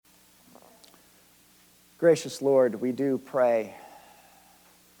Gracious Lord, we do pray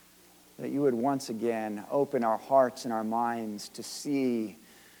that you would once again open our hearts and our minds to see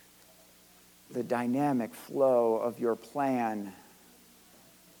the dynamic flow of your plan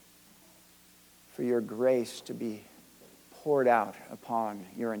for your grace to be poured out upon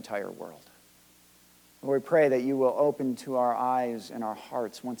your entire world. Lord, we pray that you will open to our eyes and our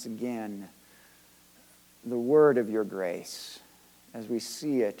hearts once again the word of your grace as we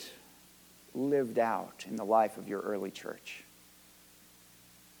see it lived out in the life of your early church.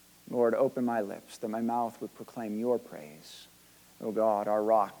 Lord, open my lips that my mouth would proclaim your praise, O God, our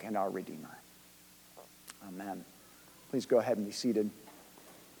rock and our Redeemer. Amen. Please go ahead and be seated.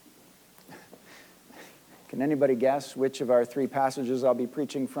 Can anybody guess which of our three passages I'll be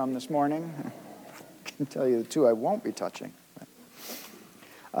preaching from this morning? I can tell you the two I won't be touching.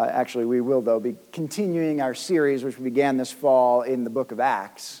 Actually, we will, though, be continuing our series, which we began this fall in the book of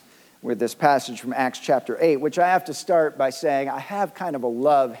Acts, with this passage from Acts chapter 8, which I have to start by saying I have kind of a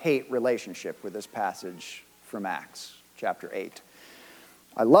love-hate relationship with this passage from Acts chapter 8.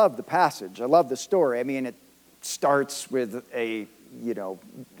 I love the passage. I love the story. I mean, it starts with a,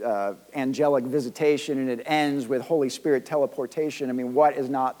 angelic visitation, and it ends with Holy Spirit teleportation. I mean, what is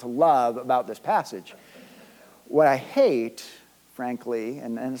not to love about this passage? What I hate, frankly,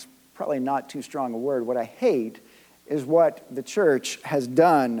 and it's probably not too strong a word, what I hate is what the church has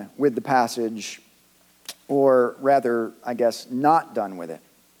done with the passage, or rather, I guess, not done with it.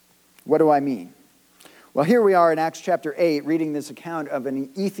 What do I mean? Well, here we are in Acts chapter 8, reading this account of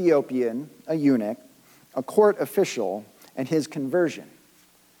an Ethiopian, a eunuch, a court official, and his conversion.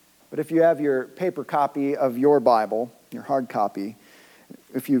 But if you have your paper copy of your Bible, your hard copy,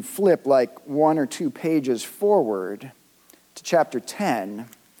 if you flip like one or two pages forward to chapter 10,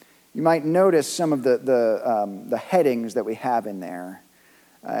 you might notice some of the headings that we have in there.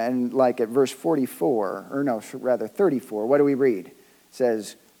 And like at verse 34, or no, rather 34, what do we read? It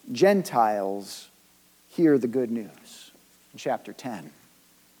says, Gentiles hear the good news, in chapter 10.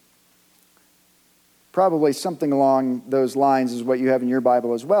 Probably something along those lines is what you have in your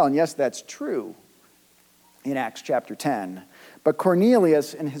Bible as well. And yes, that's true in Acts chapter 10. But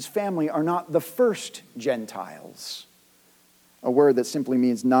Cornelius and his family are not the first Gentiles, a word that simply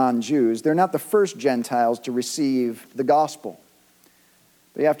means non-Jews. They're not the first Gentiles to receive the gospel.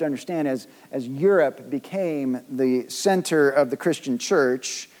 But you have to understand, as Europe became the center of the Christian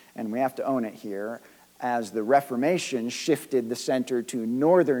church, and we have to own it here, as the Reformation shifted the center to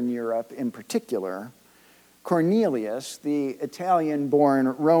Northern Europe in particular, Cornelius, the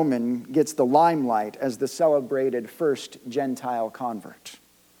Italian-born Roman, gets the limelight as the celebrated first Gentile convert.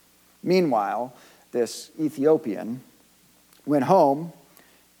 Meanwhile, this Ethiopian went home,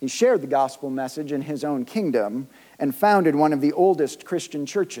 he shared the gospel message in his own kingdom, and founded one of the oldest Christian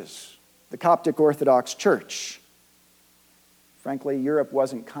churches, the Coptic Orthodox Church. Frankly, Europe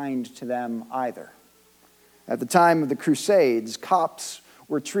wasn't kind to them either. At the time of the Crusades, Copts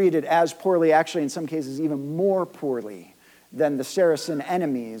were treated as poorly, actually in some cases even more poorly, than the Saracen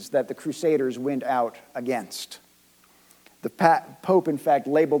enemies that the Crusaders went out against. The Pope, in fact,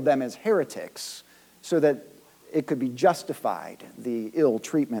 labeled them as heretics so that it could be justified, the ill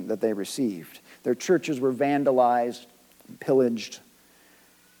treatment that they received. Their churches were vandalized, pillaged.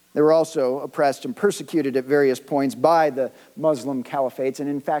 They were also oppressed and persecuted at various points by the Muslim caliphates. And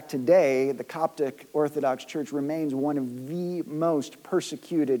in fact, today, the Coptic Orthodox Church remains one of the most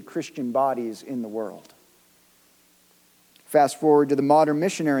persecuted Christian bodies in the world. Fast forward to the modern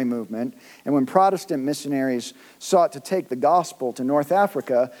missionary movement, and when Protestant missionaries sought to take the gospel to North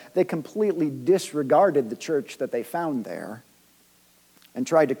Africa, they completely disregarded the church that they found there and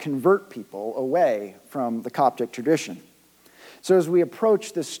tried to convert people away from the Coptic tradition. So as we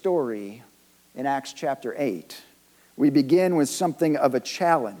approach this story in Acts chapter 8, we begin with something of a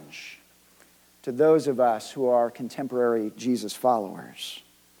challenge to those of us who are contemporary Jesus followers.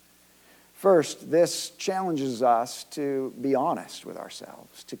 First, this challenges us to be honest with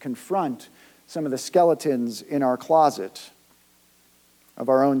ourselves, to confront some of the skeletons in our closet of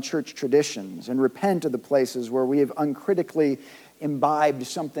our own church traditions and repent of the places where we have uncritically imbibed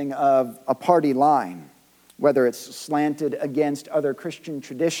something of a party line, whether it's slanted against other Christian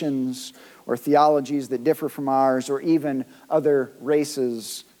traditions or theologies that differ from ours, or even other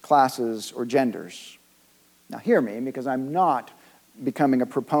races, classes, or genders. Now hear me, because I'm not becoming a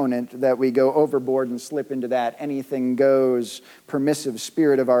proponent that we go overboard and slip into that anything goes permissive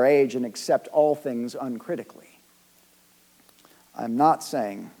spirit of our age and accept all things uncritically. I'm not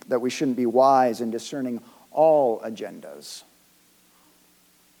saying that we shouldn't be wise in discerning all agendas.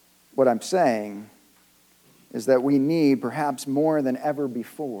 What I'm saying is that we need, perhaps more than ever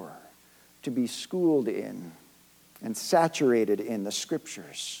before, to be schooled in and saturated in the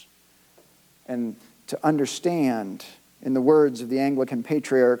Scriptures, and to understand, in the words of the Anglican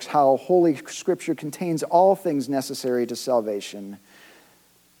patriarchs, how Holy Scripture contains all things necessary to salvation,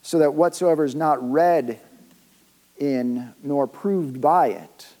 so that whatsoever is not read in nor proved by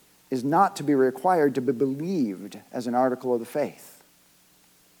it is not to be required to be believed as an article of the faith.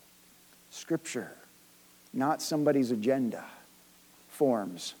 Scripture, not somebody's agenda,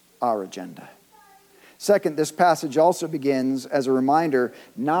 forms our agenda. Second, this passage also begins as a reminder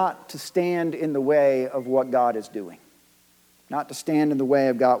not to stand in the way of what God is doing. Not to stand in the way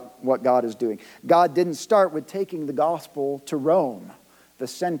of what God is doing. God didn't start with taking the gospel to Rome, the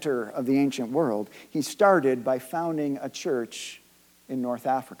center of the ancient world. He started by founding a church in North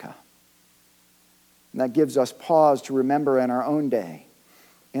Africa. And that gives us pause to remember in our own day,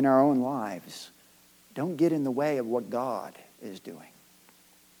 in our own lives. Don't get in the way of what God is doing.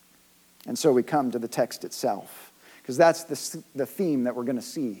 And so we come to the text itself, because that's the theme that we're going to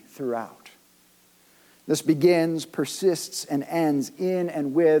see throughout. This begins, persists, and ends in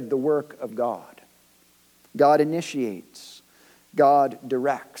and with the work of God. God initiates. God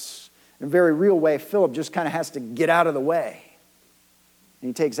directs. In a very real way, Philip just kind of has to get out of the way. And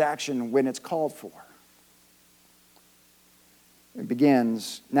he takes action when it's called for. It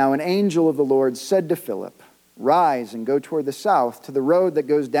begins, "Now an angel of the Lord said to Philip, 'Rise and go toward the south to the road that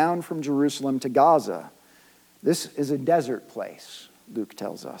goes down from Jerusalem to Gaza.' This is a desert place," Luke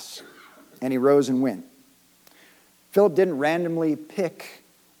tells us. And he rose and went. Philip didn't randomly pick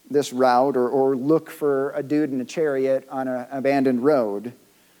this route or look for a dude in a chariot on an abandoned road.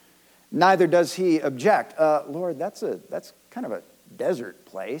 Neither does he object. Lord, that's kind of a desert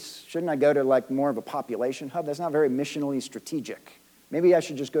place. Shouldn't I go to like more of a population hub? That's not very missionally strategic. Maybe I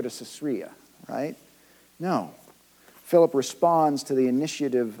should just go to Caesarea, right? No. Philip responds to the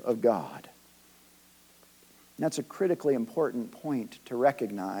initiative of God. And that's a critically important point to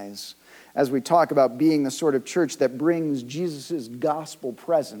recognize as we talk about being the sort of church that brings Jesus' gospel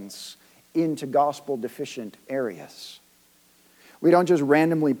presence into gospel-deficient areas. We don't just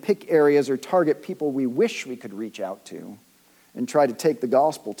randomly pick areas or target people we wish we could reach out to and try to take the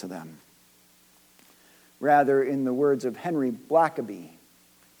gospel to them. Rather, in the words of Henry Blackaby,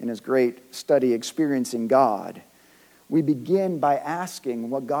 in his great study, Experiencing God, we begin by asking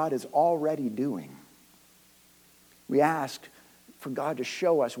what God is already doing. We ask for God to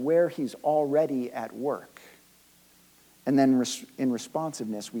show us where He's already at work. And then in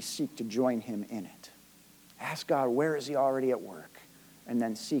responsiveness, we seek to join Him in it. Ask God, where is He already at work? And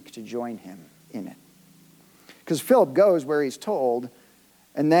then seek to join Him in it. Because Philip goes where he's told,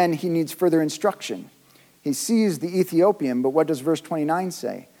 and then he needs further instruction. He sees the Ethiopian, but what does verse 29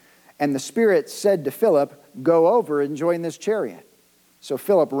 say? "And the Spirit said to Philip, 'Go over and join this chariot.' So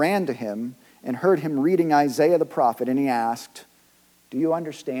Philip ran to him and heard him reading Isaiah the prophet, and he asked, 'Do you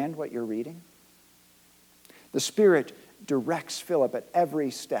understand what you're reading?' The Spirit directs Philip at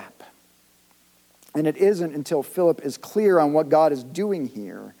every step. And it isn't until Philip is clear on what God is doing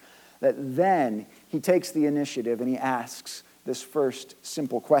here that then he takes the initiative and he asks this first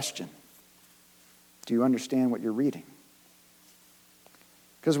simple question. Do you understand what you're reading?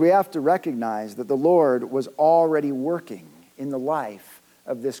 Because we have to recognize that the Lord was already working in the life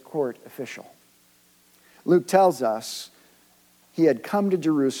of this court official. Luke tells us he had come to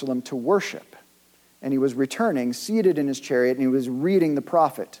Jerusalem to worship, and he was returning, seated in his chariot, and he was reading the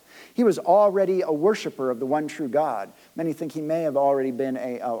prophet. He was already a worshiper of the one true God. Many think he may have already been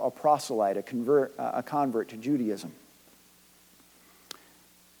a proselyte, a convert to Judaism.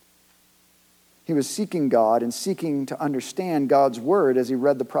 He was seeking God and seeking to understand God's word as he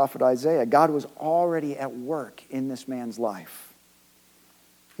read the prophet Isaiah. God was already at work in this man's life.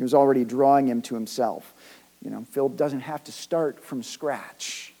 He was already drawing him to himself. Philip doesn't have to start from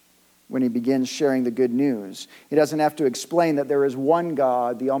scratch when he begins sharing the good news. He doesn't have to explain that there is one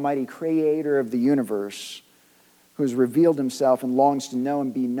God, the almighty creator of the universe, who has revealed himself and longs to know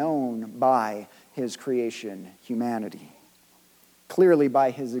and be known by his creation, humanity. Clearly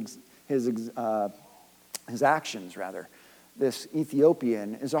by his actions, this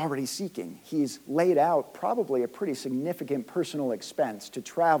Ethiopian is already seeking. He's laid out probably a pretty significant personal expense to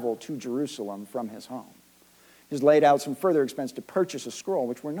travel to Jerusalem from his home. He's laid out some further expense to purchase a scroll,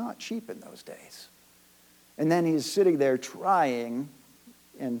 which were not cheap in those days. And then he's sitting there trying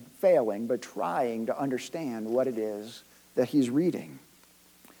and failing, but trying to understand what it is that he's reading.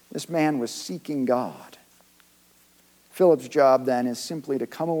 This man was seeking God. Philip's job then is simply to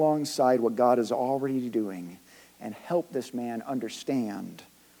come alongside what God is already doing and help this man understand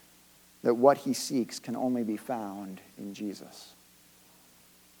that what he seeks can only be found in Jesus.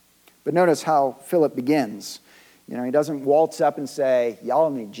 But notice how Philip begins. He doesn't waltz up and say, y'all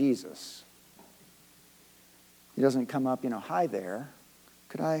need Jesus. He doesn't come up, hi there.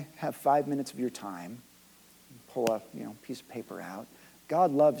 Could I have 5 minutes of your time? Pull a piece of paper out.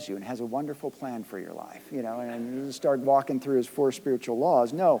 God loves you and has a wonderful plan for your life, and start walking through his 4 spiritual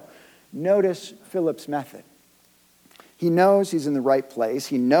laws. No, notice Philip's method. He knows he's in the right place.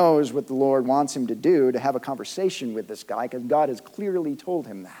 He knows what the Lord wants him to do, to have a conversation with this guy, because God has clearly told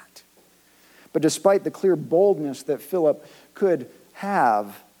him that. But despite the clear boldness that Philip could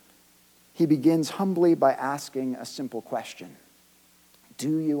have, he begins humbly by asking a simple question.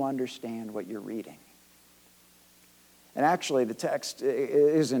 Do you understand what you're reading? And actually, the text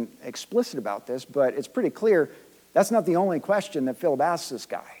isn't explicit about this, but it's pretty clear that's not the only question that Philip asks this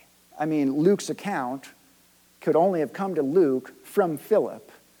guy. I mean, Luke's account could only have come to Luke from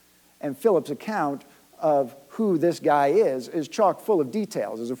Philip, and Philip's account of who this guy is chock full of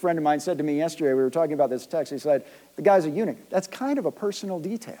details. As a friend of mine said to me yesterday, we were talking about this text, he said, the guy's a eunuch. That's kind of a personal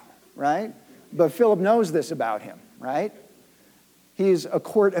detail, right? But Philip knows this about him, right? He's a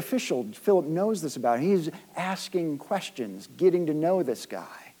court official. Philip knows this about him. He's asking questions, getting to know this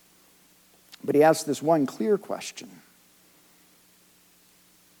guy. But he asks this one clear question.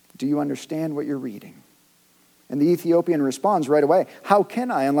 Do you understand what you're reading? And the Ethiopian responds right away, how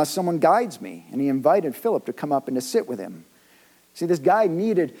can I unless someone guides me? And he invited Philip to come up and to sit with him. See, this guy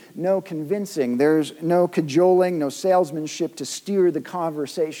needed no convincing. There's no cajoling, no salesmanship to steer the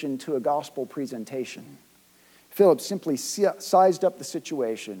conversation to a gospel presentation. Philip simply sized up the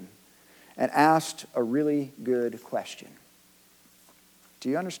situation and asked a really good question. Do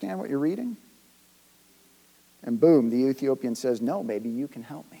you understand what you're reading? And boom, the Ethiopian says, no, maybe you can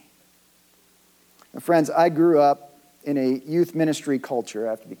help me. Now, friends, I grew up in a youth ministry culture. I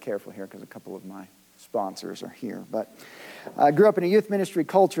have to be careful here because a couple of my sponsors are here. But I grew up in a youth ministry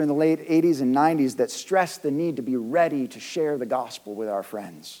culture in the late 80s and 90s that stressed the need to be ready to share the gospel with our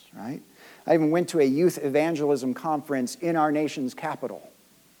friends, right? I even went to a youth evangelism conference in our nation's capital.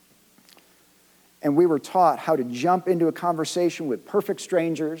 And we were taught how to jump into a conversation with perfect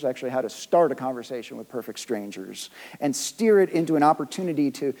strangers, actually how to start a conversation with perfect strangers, and steer it into an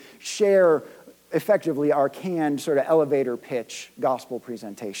opportunity to share effectively our canned sort of elevator pitch gospel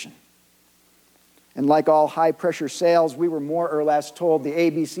presentation. And like all high-pressure sales, we were more or less told the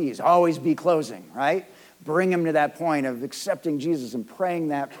ABCs, always be closing, right? Bring them to that point of accepting Jesus and praying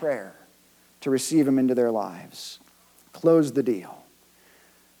that prayer to receive him into their lives. Close the deal.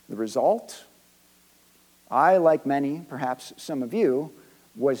 The result? I, like many, perhaps some of you,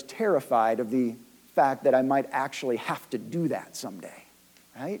 was terrified of the fact that I might actually have to do that someday,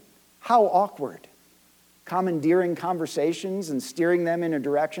 right? How awkward. Commandeering conversations and steering them in a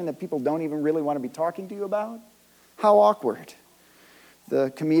direction that people don't even really want to be talking to you about? How awkward.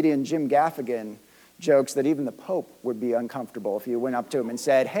 The comedian Jim Gaffigan jokes that even the Pope would be uncomfortable if you went up to him and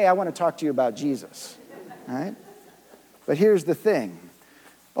said, hey, I want to talk to you about Jesus. Right? But here's the thing.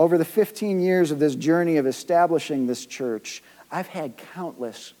 Over the 15 years of this journey of establishing this church, I've had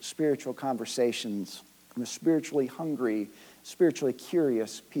countless spiritual conversations with spiritually hungry, spiritually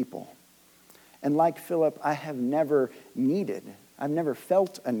curious people. And like Philip, I've never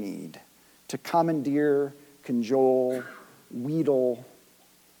felt a need to commandeer, cajole, wheedle,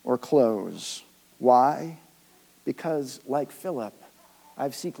 or close. Why? Because like Philip,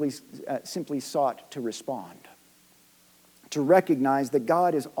 I've simply sought to respond, to recognize that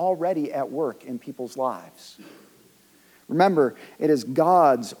God is already at work in people's lives. Remember, it is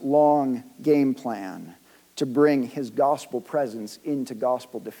God's long game plan to bring his gospel presence into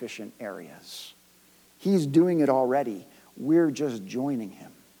gospel deficient areas. He's doing it already. We're just joining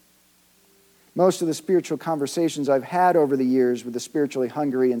him. Most of the spiritual conversations I've had over the years with the spiritually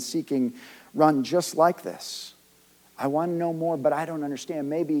hungry and seeking run just like this. I want to know more, but I don't understand.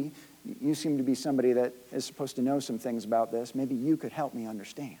 Maybe you seem to be somebody that is supposed to know some things about this. Maybe you could help me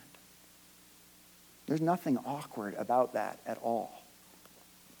understand. There's nothing awkward about that at all.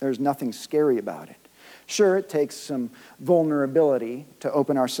 There's nothing scary about it. Sure, it takes some vulnerability to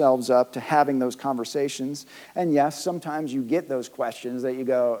open ourselves up to having those conversations. And yes, sometimes you get those questions that you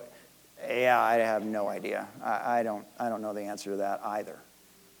go, yeah, I have no idea. I don't know the answer to that either.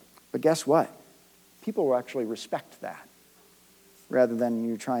 But guess what? People will actually respect that rather than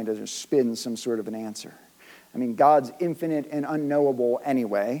you trying to just spin some sort of an answer. I mean, God's infinite and unknowable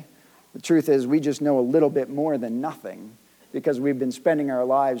anyway. The truth is we just know a little bit more than nothing because we've been spending our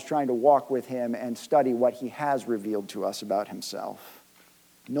lives trying to walk with him and study what he has revealed to us about himself.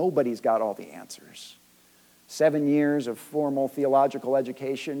 Nobody's got all the answers. 7 years of formal theological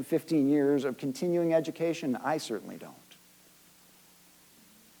education, 15 years of continuing education, I certainly don't.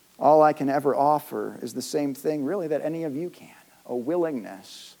 All I can ever offer is the same thing, really, that any of you can, a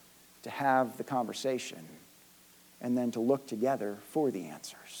willingness to have the conversation and then to look together for the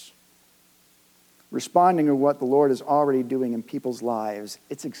answers. Responding to what the Lord is already doing in people's lives,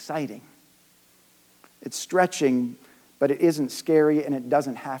 it's exciting. It's stretching, but it isn't scary, and it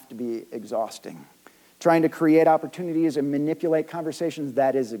doesn't have to be exhausting. Trying to create opportunities and manipulate conversations,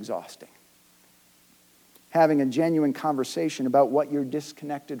 that is exhausting. Having a genuine conversation about what your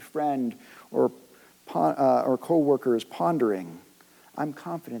disconnected friend or coworker is pondering, I'm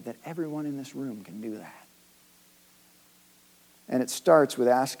confident that everyone in this room can do that. And it starts with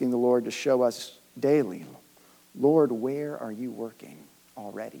asking the Lord to show us daily, Lord, where are you working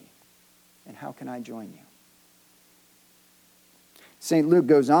already? And how can I join you? St. Luke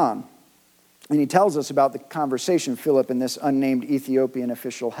goes on, and he tells us about the conversation Philip and this unnamed Ethiopian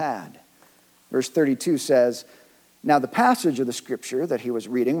official had. Verse 32 says, "Now the passage of the scripture that he was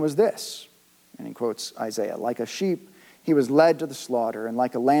reading was this," and he quotes Isaiah, "Like a sheep he was led to the slaughter, and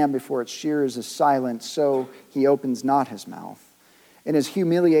like a lamb before its shearers is silent, so he opens not his mouth. In his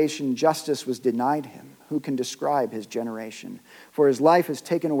humiliation justice was denied him. Who can describe his generation? For his life is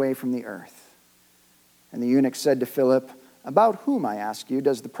taken away from the earth." And the eunuch said to Philip, "About whom, I ask you,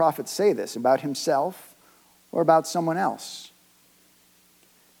 does the prophet say this? About himself or about someone else?"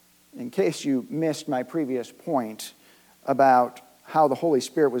 In case you missed my previous point about how the Holy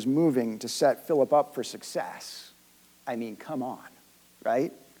Spirit was moving to set Philip up for success, I mean, come on,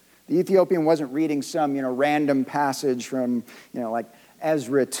 right? The Ethiopian wasn't reading some, random passage from, like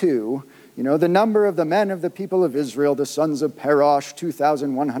Ezra 2. The number of the men of the people of Israel, the sons of Parosh,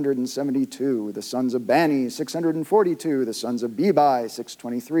 2,172. The sons of Bani, 642. The sons of Bebai,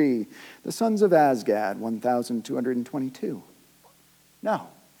 623. The sons of Azgad, 1,222. No.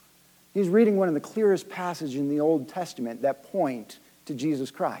 He's reading one of the clearest passages in the Old Testament that point to Jesus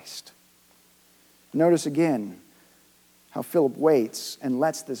Christ. Notice again how Philip waits and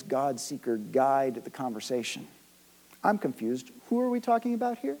lets this God-seeker guide the conversation. I'm confused. Who are we talking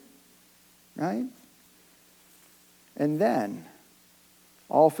about here? Right? And then,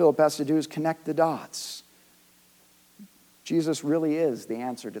 all Philip has to do is connect the dots. Jesus really is the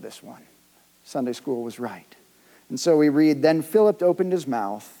answer to this one. Sunday school was right. And so we read, "Then Philip opened his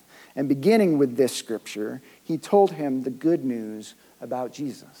mouth, and beginning with this scripture, he told him the good news about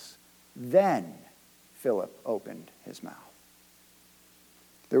Jesus. Then Philip opened his mouth."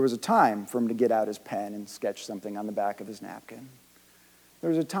 There was a time for him to get out his pen and sketch something on the back of his napkin. There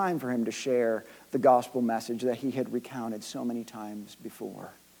was a time for him to share the gospel message that he had recounted so many times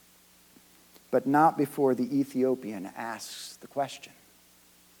before. But not before the Ethiopian asks the question.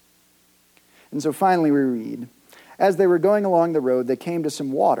 And so finally we read, "As they were going along the road, they came to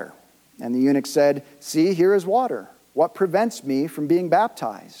some water. And the eunuch said, 'See, here is water. What prevents me from being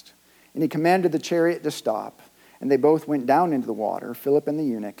baptized?' And he commanded the chariot to stop. And they both went down into the water, Philip and the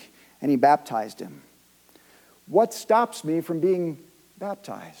eunuch, and he baptized him." What stops me from being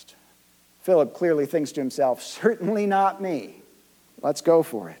baptized? Philip clearly thinks to himself, certainly not me. Let's go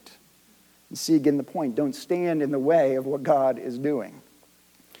for it. You see again the point. Don't stand in the way of what God is doing.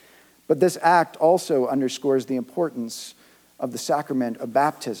 But this act also underscores the importance of the sacrament of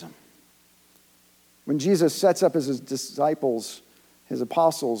baptism. When Jesus sets up his disciples, his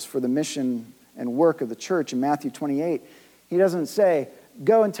apostles, for the mission and work of the church in Matthew 28, he doesn't say,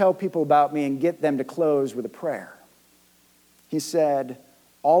 "Go and tell people about me and get them to close with a prayer." He said,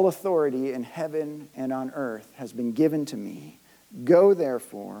 "All authority in heaven and on earth has been given to me. Go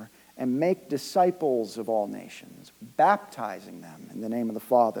therefore and make disciples of all nations, baptizing them in the name of the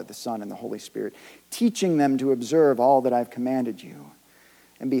Father, the Son, and the Holy Spirit, teaching them to observe all that I've commanded you.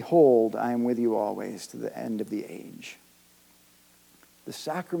 And behold, I am with you always to the end of the age." The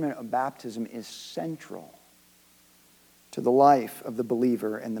sacrament of baptism is central to the life of the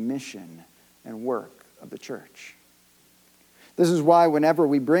believer and the mission and work of the church. This is why whenever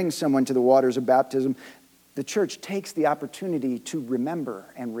we bring someone to the waters of baptism, the church takes the opportunity to remember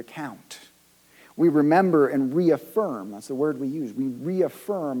and recount. We remember and reaffirm, that's the word we use, we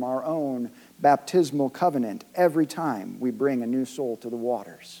reaffirm our own baptismal covenant every time we bring a new soul to the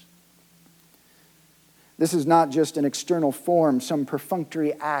waters. This is not just an external form, some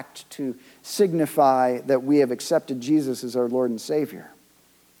perfunctory act to signify that we have accepted Jesus as our Lord and Savior.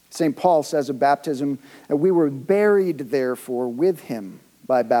 St. Paul says of baptism that we were buried, therefore, with him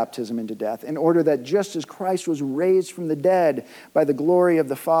by baptism into death, in order that just as Christ was raised from the dead by the glory of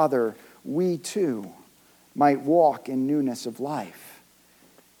the Father, we too might walk in newness of life.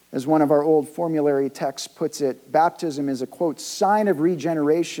 As one of our old formulary texts puts it, baptism is a, quote, "sign of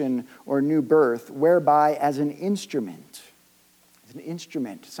regeneration or new birth, whereby as an instrument," It's an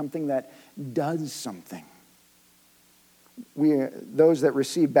instrument, something that does something. Those that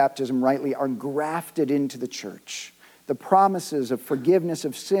receive baptism rightly are grafted into the church. The promises of forgiveness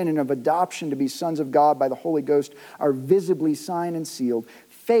of sin and of adoption to be sons of God by the Holy Ghost are visibly signed and sealed.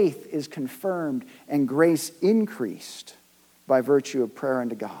 Faith is confirmed and grace increased by virtue of prayer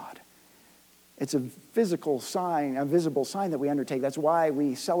unto God. It's a physical sign, a visible sign that we undertake. That's why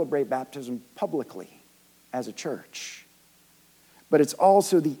we celebrate baptism publicly as a church. But it's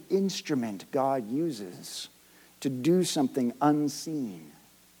also the instrument God uses to do something unseen,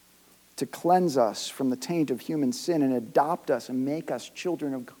 to cleanse us from the taint of human sin and adopt us and make us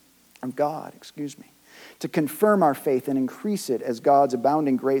children of God, to confirm our faith and increase it as God's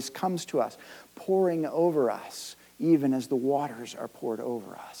abounding grace comes to us, pouring over us, even as the waters are poured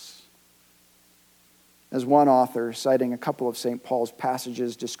over us. As one author, citing a couple of St. Paul's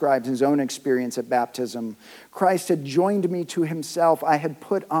passages, describes his own experience at baptism, Christ had joined me to himself. I had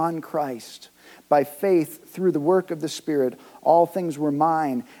put on Christ. By faith, through the work of the Spirit, all things were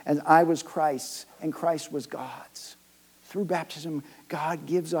mine, and I was Christ's, and Christ was God's. Through baptism, God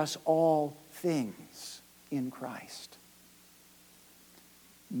gives us all things in Christ.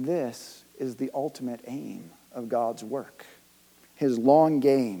 This is the ultimate aim of God's work. His long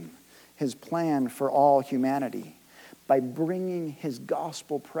game, his plan for all humanity. By bringing his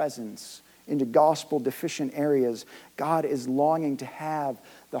gospel presence into gospel deficient areas, God is longing to have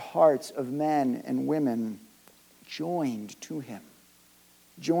the hearts of men and women joined to him,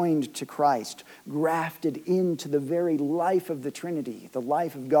 joined to Christ, grafted into the very life of the Trinity, the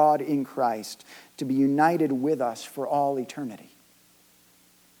life of God in Christ, to be united with us for all eternity.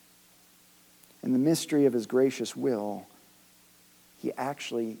 In the mystery of his gracious will, he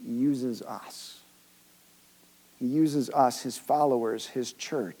actually uses us. He uses us, his followers, his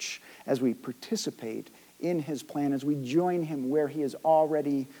church, as we participate in his plan, as we join him where he is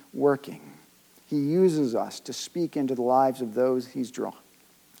already working. He uses us to speak into the lives of those he's drawn.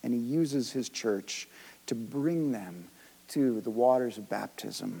 And he uses his church to bring them to the waters of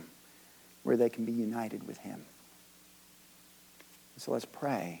baptism where they can be united with him. So let's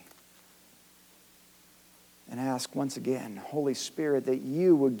pray and ask once again, Holy Spirit, that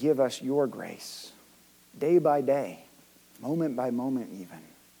you would give us your grace day by day, moment by moment even,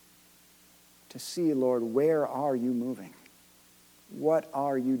 to see, Lord, where are you moving? What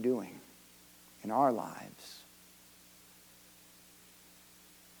are you doing in our lives?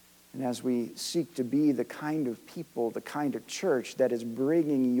 And as we seek to be the kind of people, the kind of church that is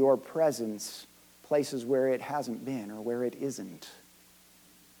bringing your presence places where it hasn't been or where it isn't,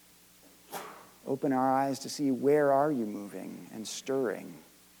 open our eyes to see where are you moving and stirring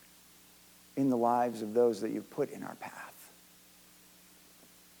in the lives of those that you've put in our path.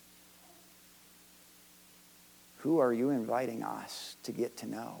 Who are you inviting us to get to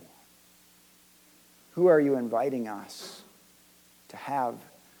know? Who are you inviting us to have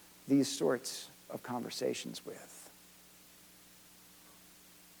these sorts of conversations with?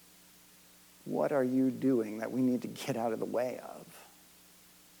 What are you doing that we need to get out of the way of?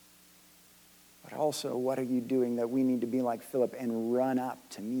 But also, what are you doing that we need to be like Philip and run up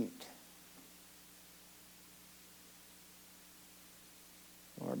to meet?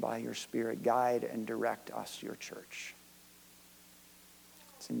 Lord, by your Spirit, guide and direct us, your church.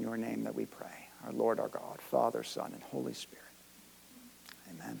 It's in your name that we pray. Our Lord, our God, Father, Son, and Holy Spirit.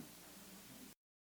 Amen.